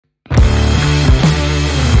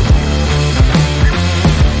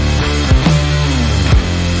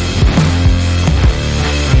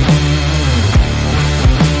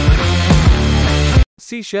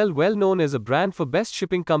Seashell, well known as a brand for best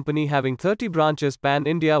shipping company having 30 branches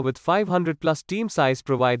pan-India with 500 plus team size,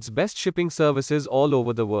 provides best shipping services all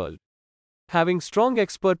over the world. Having strong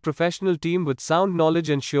expert professional team with sound knowledge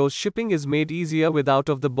ensures shipping is made easier with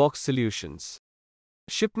out-of-the-box solutions.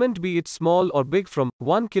 Shipment be it small or big from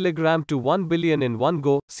 1 kilogram to 1 billion in one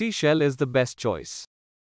go, Seashell is the best choice.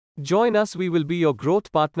 Join us, we will be your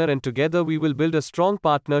growth partner and together we will build a strong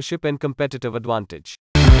partnership and competitive advantage.